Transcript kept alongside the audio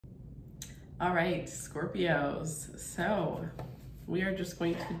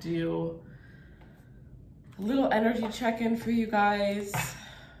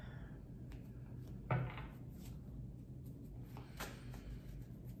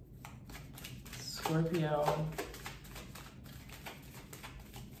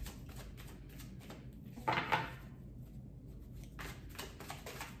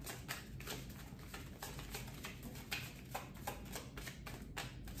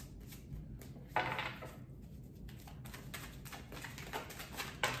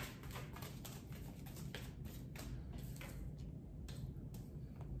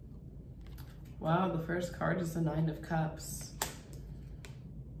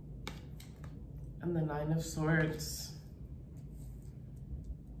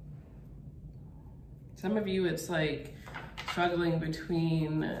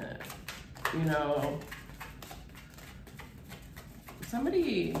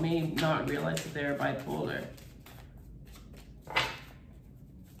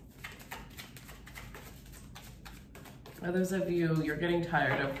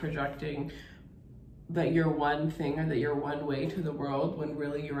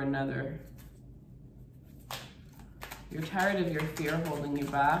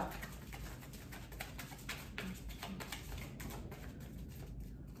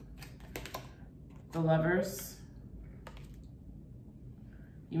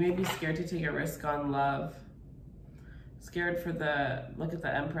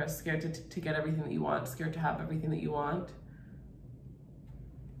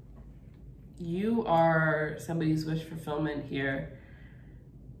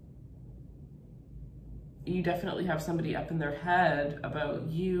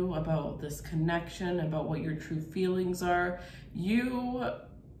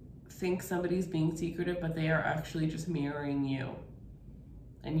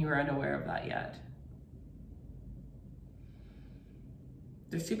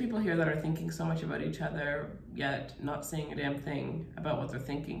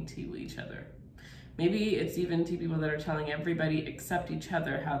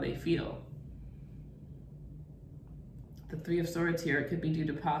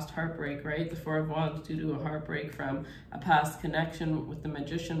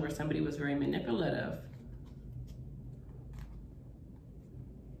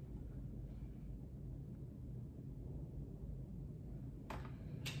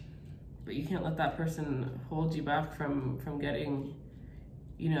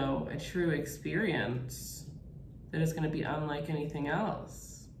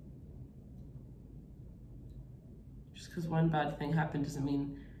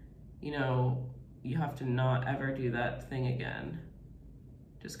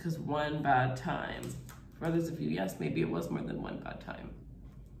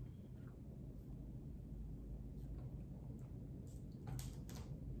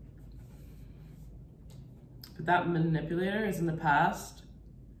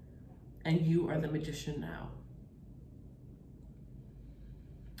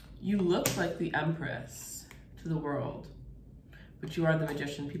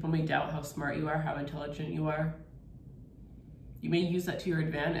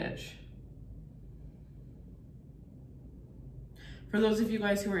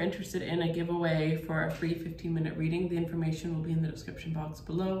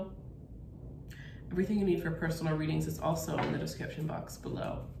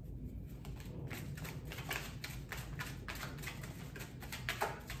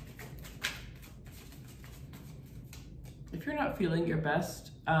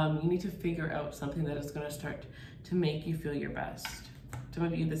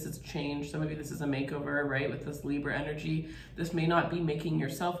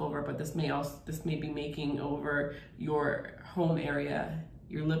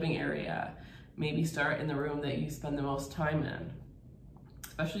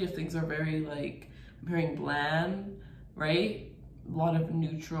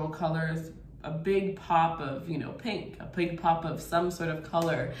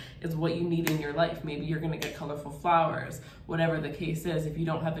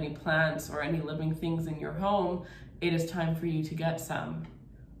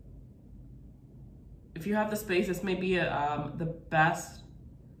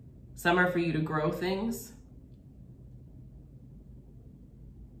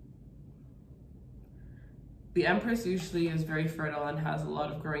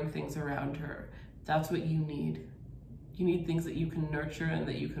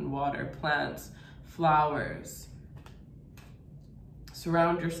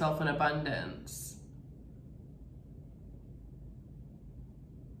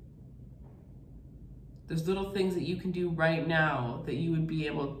There's little things that you can do right now that you would be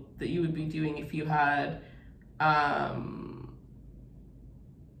doing if you had,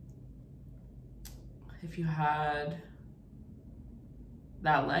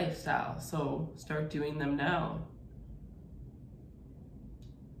 that lifestyle. So start doing them now.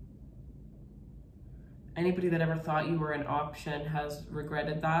 Anybody that ever thought you were an option has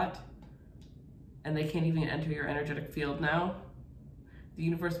regretted that, and they can't even enter your energetic field now. The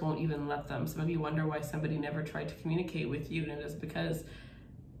universe won't even let them. Some of you wonder why somebody never tried to communicate with you, and it is because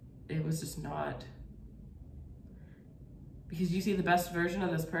it was just not. Because you see the best version of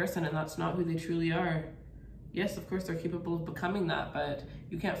this person, and that's not who they truly are. Yes, of course, they're capable of becoming that, but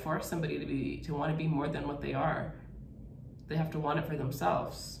you can't force somebody to want to be more than what they are. They have to want it for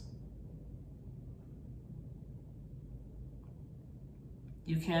themselves.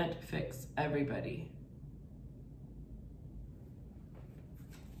 You can't fix everybody.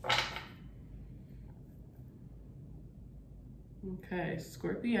 Okay,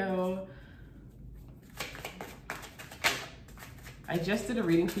 Scorpio. I just did a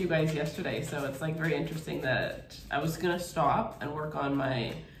reading for you guys yesterday, so it's like very interesting that I was gonna stop and work on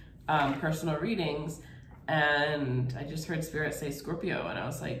my personal readings, and I just heard Spirit say Scorpio, and I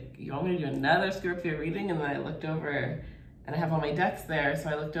was like, you want me to do another Scorpio reading? And then I looked over, and I have all my decks there, so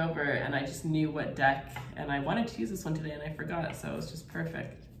I looked over and I just knew what deck, and I wanted to use this one today and I forgot, so it was just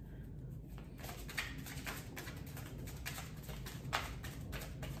perfect.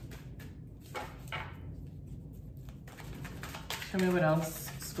 Show me what else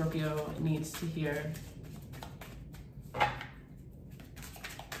Scorpio needs to hear.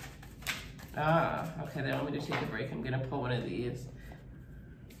 Okay, they want me to take a break. I'm gonna pull one of these.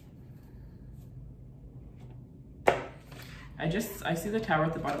 I see the Tower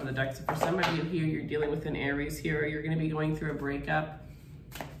at the bottom of the deck, so for some of you here, you're dealing with an Aries here, you're gonna be going through a breakup.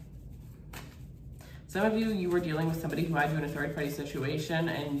 Some of you were dealing with somebody who had you in a third-party situation,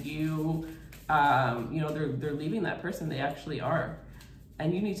 and you know, they're leaving that person. They actually are.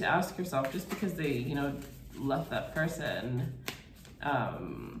 And you need to ask yourself, just because they, you know, left that person,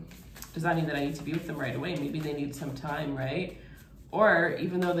 does that mean that I need to be with them right away? Maybe they need some time, right? Or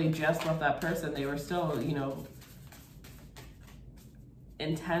even though they just left that person, they were still, you know,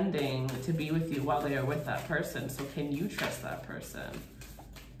 intending to be with you while they are with that person. So can you trust that person?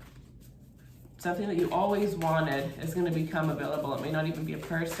 Something that you always wanted is going to become available. It may not even be a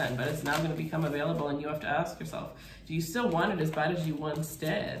person, but it's now going to become available, and you have to ask yourself, do you still want it as bad as you once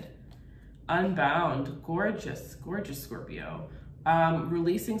did? Unbound, gorgeous, gorgeous Scorpio.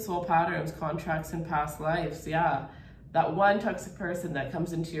 Releasing soul patterns, contracts, and past lives. Yeah, that one toxic person that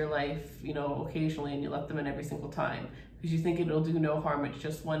comes into your life, you know, occasionally, and you let them in every single time because you think it'll do no harm. It's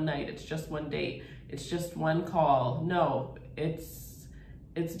just one night. It's just one date. It's just one call. No,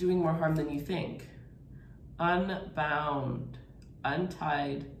 it's doing more harm than you think. Unbound,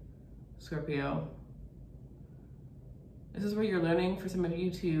 untied, Scorpio. This is where you're learning, for some of you,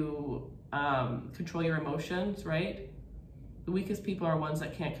 to control your emotions, right? The weakest people are ones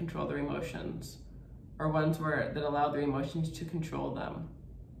that can't control their emotions, or ones that allow their emotions to control them.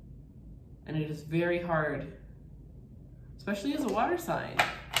 And it is very hard, especially as a water sign,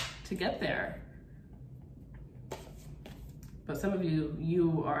 to get there. But some of you,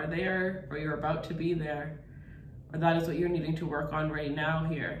 you are there, or you're about to be there, or that is what you're needing to work on right now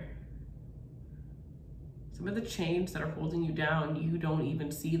here. Some of the chains that are holding you down, you don't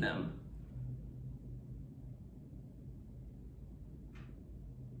even see them.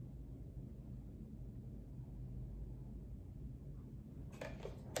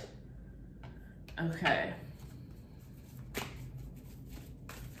 Okay.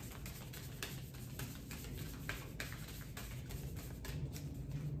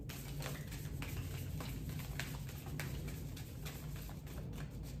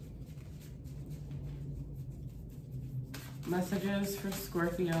 Messages for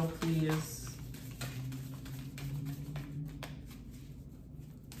Scorpio, please.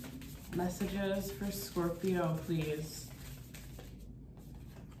 Messages for Scorpio, please.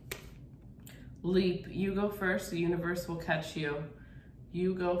 Leap, you go first, the universe will catch you.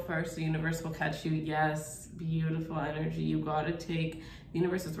 You go first, the universe will catch you. Yes, beautiful energy. You gotta take, the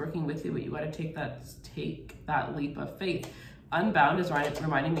universe is working with you, but you gotta take that leap of faith. Unbound is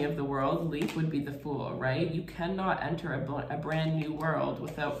reminding me of the world. Leap would be the fool, right? You cannot enter a brand new world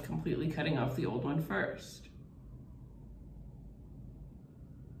without completely cutting off the old one first.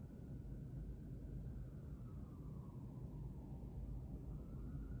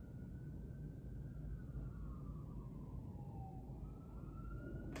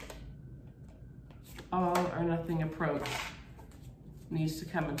 All or nothing approach needs to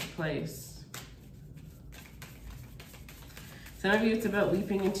come into place. Some of you, it's about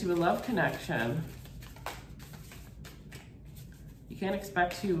leaping into a love connection. You can't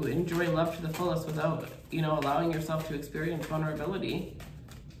expect to enjoy love to the fullest without, you know, allowing yourself to experience vulnerability.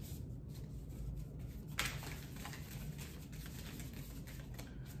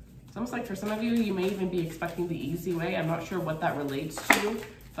 It's almost like for some of you, you may even be expecting the easy way. I'm not sure what that relates to,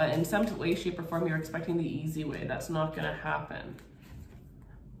 but in some way, shape, or form, you're expecting the easy way. That's not going to happen.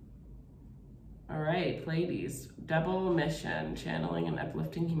 All right, ladies, double mission, channeling and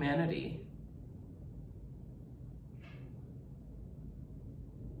uplifting humanity.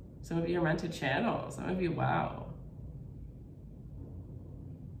 Some of you are meant to channel. Some of you, wow.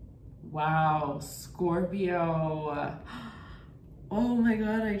 Wow, Scorpio. Oh my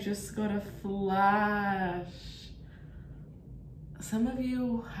God, I just got a flash. Some of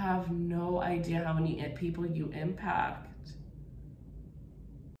you have no idea how many people you impact.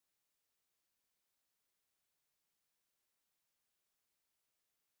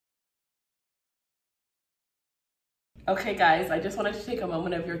 Okay guys, I just wanted to take a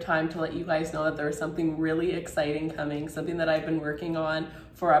moment of your time to let you guys know that there's something really exciting coming, something that I've been working on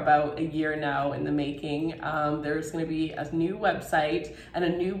for about a year now in the making. There's going to be a new website and a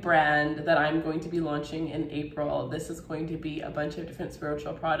new brand that I'm going to be launching in April. This is going to be a bunch of different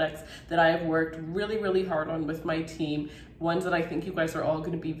spiritual products that I have worked really, really hard on with my team. Ones that I think you guys are all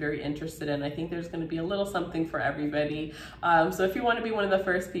going to be very interested in. I think there's going to be a little something for everybody. So if you want to be one of the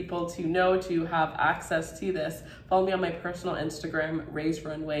first people to know, to have access to this, follow me on my personal Instagram, Raise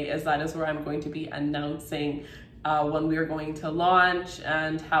Runway, as that is where I'm going to be announcing when we are going to launch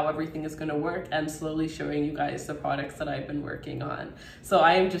and how everything is going to work, and slowly showing you guys the products that I've been working on. So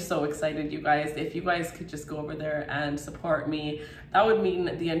I am just so excited, you guys. If you guys could just go over there and support me, that would mean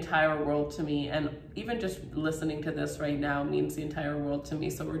the entire world to me. And even just listening to this right now means the entire world to me.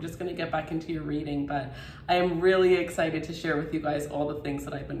 So we're just going to get back into your reading, but I am really excited to share with you guys all the things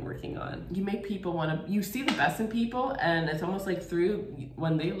that I've been working on. You make people want to, you see the best in people, and it's almost like through,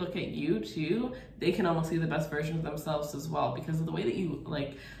 when they look at you too, they can almost see the best version of themselves as well, because of the way that you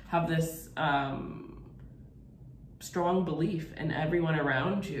like have this strong belief in everyone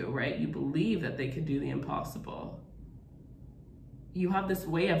around you, right? You believe that they can do the impossible. You have this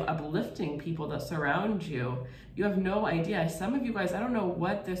way of uplifting people that surround you. You have no idea. Some of you guys, I don't know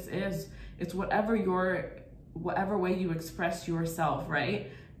what this is. It's whatever way you express yourself, right?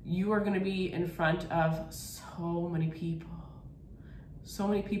 You are going to be in front of so many people. So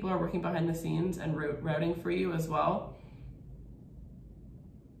many people are working behind the scenes and routing for you as well.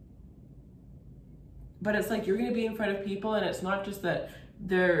 But it's like you're going to be in front of people, and it's not just that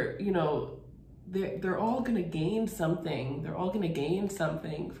they're, you know, they're all going to gain something. They're all going to gain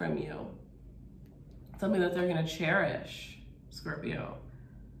something from you. Something that they're going to cherish, Scorpio.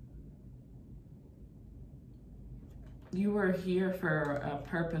 You are here for a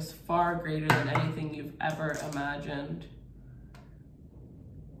purpose far greater than anything you've ever imagined.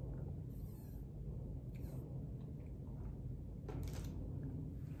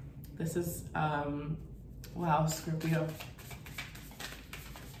 This is, wow, Scorpio.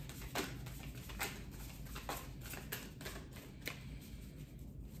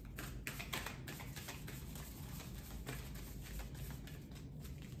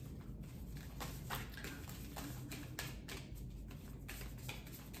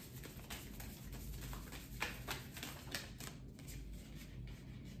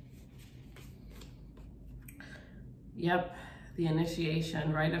 Yep, the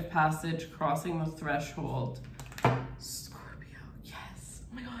initiation, rite of passage, crossing the threshold. Scorpio, yes.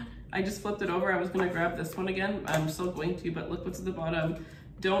 Oh my God. I just flipped it over. I was going to grab this one again. I'm still going to, but look what's at the bottom.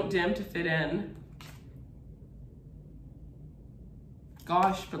 Don't dim to fit in.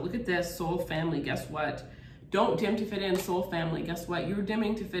 Gosh, but look at this, soul family. Guess what? Don't dim to fit in, soul family. Guess what? You're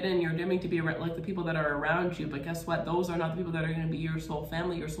dimming to fit in. You're dimming to be like the people that are around you. But guess what? Those are not the people that are going to be your soul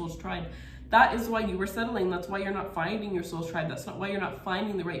family, your soul's tribe. That is why you were settling. That's why you're not finding your soul's tribe. That's not why you're not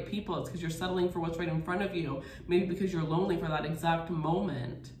finding the right people. It's because you're settling for what's right in front of you. Maybe because you're lonely for that exact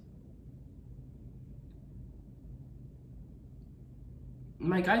moment.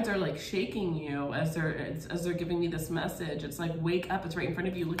 My guides are like shaking you as they're giving me this message. It's like, wake up. It's right in front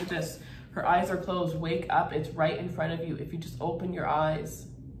of you. Look at this. Her eyes are closed. Wake up. It's right in front of you. If you just open your eyes.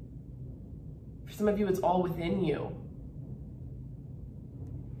 For some of you, it's all within you.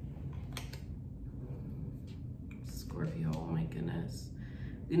 Scorpio, oh my goodness.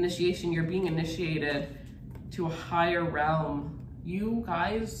 The initiation, you're being initiated to a higher realm. You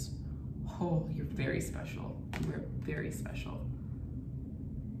guys, oh, you're very special. You're very special.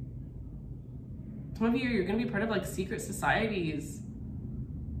 Some of you, you're going to be part of like secret societies.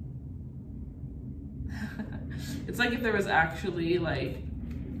 It's like if there was actually like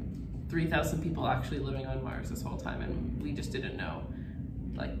 3,000 people actually living on Mars this whole time and we just didn't know.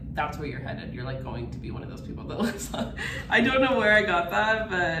 Like, that's where you're headed. You're like going to be one of those people that lives on. I don't know where I got that,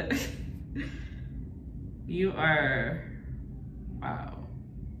 but you are, wow.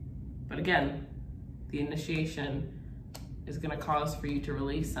 But again, the initiation is gonna cause for you to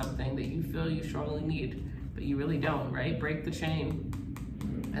release something that you feel you strongly need, but you really don't, right? Break the chain.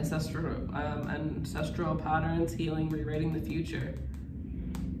 Ancestral patterns, healing, rewriting the future.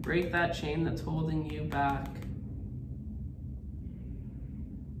 Break that chain that's holding you back.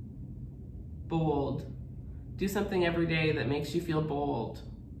 Bold. Do something every day that makes you feel bold,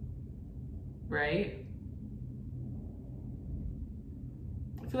 right?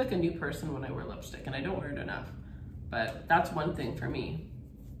 I feel like a new person when I wear lipstick, and I don't wear it enough, but that's one thing for me.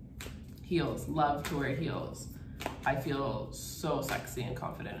 Heels, love to wear heels. I feel so sexy and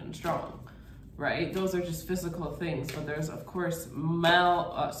confident and strong, right? Those are just physical things, but there's of course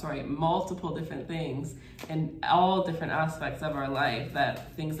multiple different things in all different aspects of our life,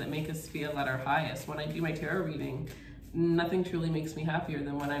 things that make us feel at our highest. When I do my tarot reading, nothing truly makes me happier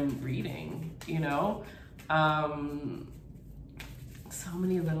than when I'm reading, you know? So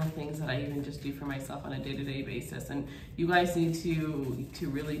many little things that I even just do for myself on a day-to-day basis, and you guys need to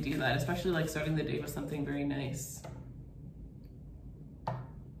really do that, especially like starting the day with something very nice.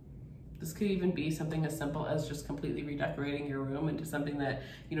 This could even be something as simple as just completely redecorating your room into something that,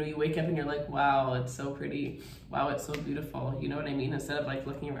 you know, you wake up and you're like, wow, it's so pretty. Wow, it's so beautiful. You know what I mean? Instead of like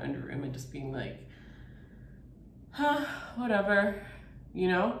looking around your room and just being like, huh, whatever, you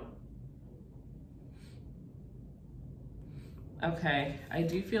know? Okay, I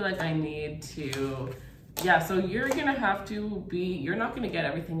do feel like I need to, yeah, so you're gonna have to you're not gonna get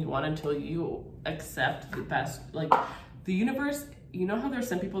everything you want until you accept the best, like the universe. You know how there's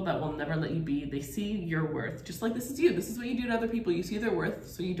some people that will never let you be. They see your worth, just like this is you. This is what you do to other people. You see their worth,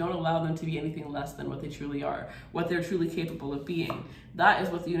 so you don't allow them to be anything less than what they truly are, what they're truly capable of being. That is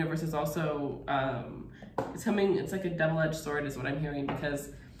what the universe is also, it's like a double-edged sword is what I'm hearing, because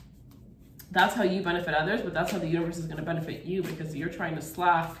that's how you benefit others, but that's how the universe is gonna benefit you, because you're trying to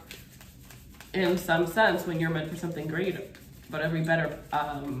slack in some sense when you're meant for something greater. But every better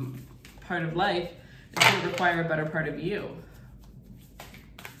part of life is gonna require a better part of you.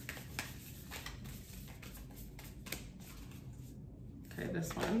 Okay,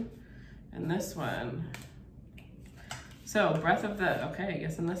 this one and this one. So breath of the, okay, I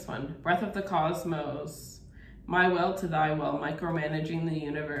guess in this one, breath of the cosmos, my will to thy will, micromanaging the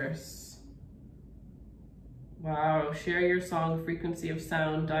universe. Wow, share your song, frequency of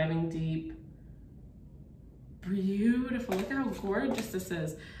sound, diving deep. Beautiful, look how gorgeous this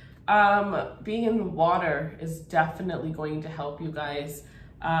is. Being in the water is definitely going to help you guys.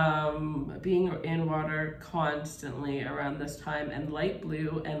 Being in water constantly around this time, and light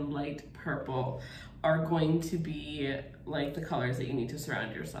blue and light purple are going to be like the colors that you need to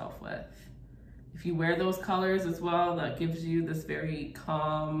surround yourself with. If you wear those colors as well, that gives you this very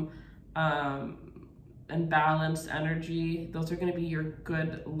calm and balanced energy. Those are going to be your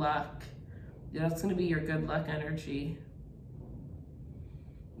good luck. Yeah, that's going to be your good luck energy.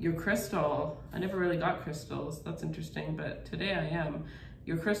 Your crystal, I never really got crystals. That's interesting, but today I am.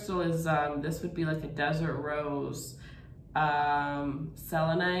 Your crystal is, this would be like a desert rose,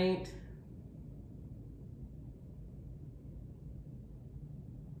 selenite.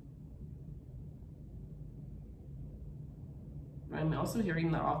 I'm also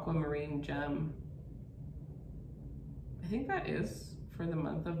hearing the aquamarine gem. I think that is for the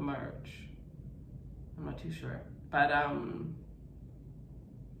month of March. I'm not too sure, but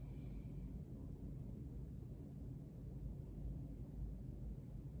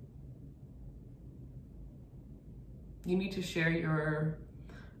you need to share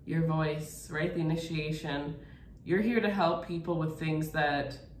your voice, right? The initiation. You're here to help people with things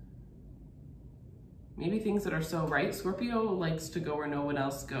that, maybe things that are so right. Scorpio likes to go where no one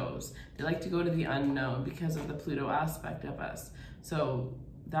else goes. They like to go to the unknown because of the Pluto aspect of us. So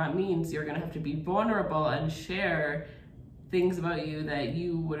that means you're gonna have to be vulnerable and share things about you that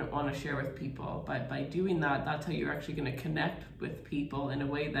you wouldn't want to share with people. But by doing that, that's how you're actually going to connect with people in a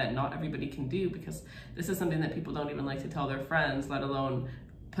way that not everybody can do, because this is something that people don't even like to tell their friends, let alone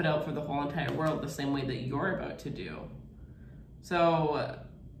put out for the whole entire world the same way that you're about to do. So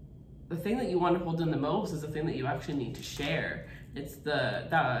the thing that you want to hold in the most is the thing that you actually need to share. It's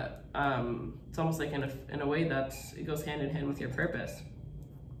it's almost like in a way that it goes hand in hand with your purpose.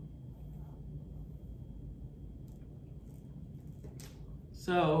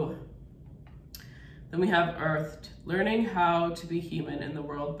 So then we have earthed, learning how to be human in the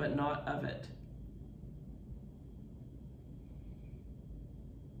world, but not of it.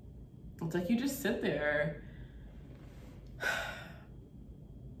 It's like you just sit there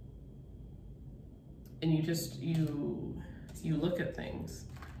and you just, you look at things.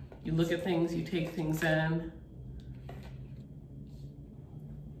 You look at things, you take things in,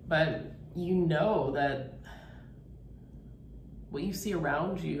 but you know that what you see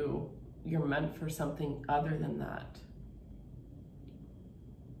around you, you're meant for something other than that.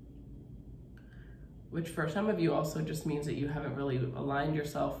 Which for some of you also just means that you haven't really aligned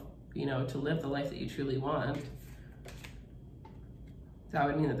yourself, you know, to live the life that you truly want. That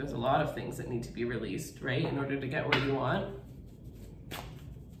would mean that there's a lot of things that need to be released, right, in order to get where you want.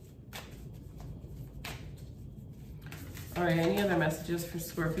 All right, any other messages for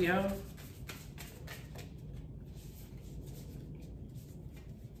Scorpio?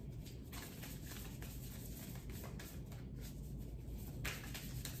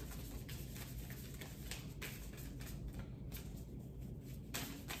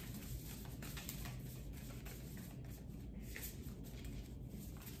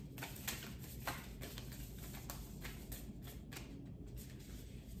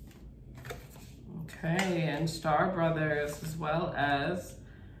 Okay, and Star Brothers as well as,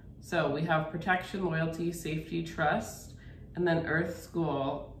 so we have protection, loyalty, safety, trust, and then Earth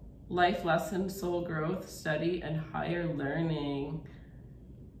School, life lessons, soul growth, study, and higher learning.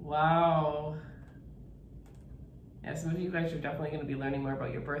 Wow. Yeah, some of you guys are definitely going to be learning more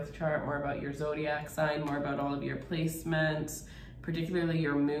about your birth chart, more about your zodiac sign, more about all of your placements. Particularly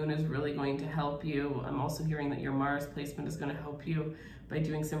your moon is really going to help you. I'm also hearing that your Mars placement is going to help you by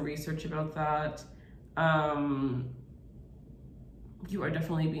doing some research about that. You are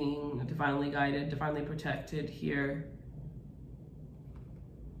definitely being divinely guided, divinely protected here.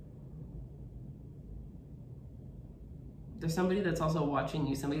 There's somebody that's also watching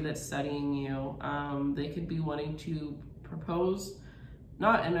you, somebody that's studying you. They could be wanting to propose,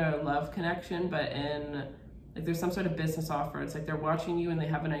 not in a love connection, but in, like, there's some sort of business offer. It's like they're watching you and they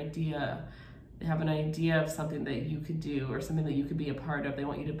have an idea. They have an idea of something that you could do or something that you could be a part of. They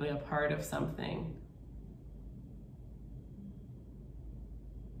want you to be a part of something.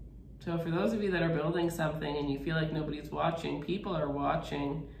 So for those of you that are building something and you feel like nobody's watching, people are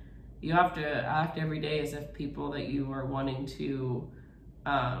watching. You have to act every day as if people that you are wanting to,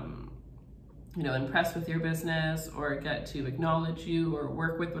 you know, impress with your business or get to acknowledge you or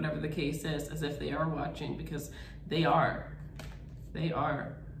work with, whatever the case is, as if they are watching, because they are. They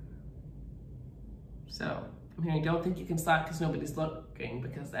are. So I'm hearing, don't think you can slack because nobody's looking,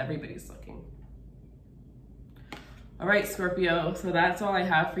 because everybody's looking. All right, Scorpio, so that's all I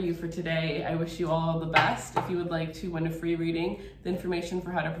have for you for today. I wish you all the best. If you would like to win a free reading, the information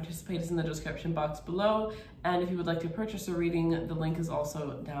for how to participate is in the description box below. And if you would like to purchase a reading, the link is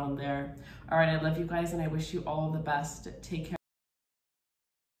also down there. All right, I love you guys and I wish you all the best. Take care.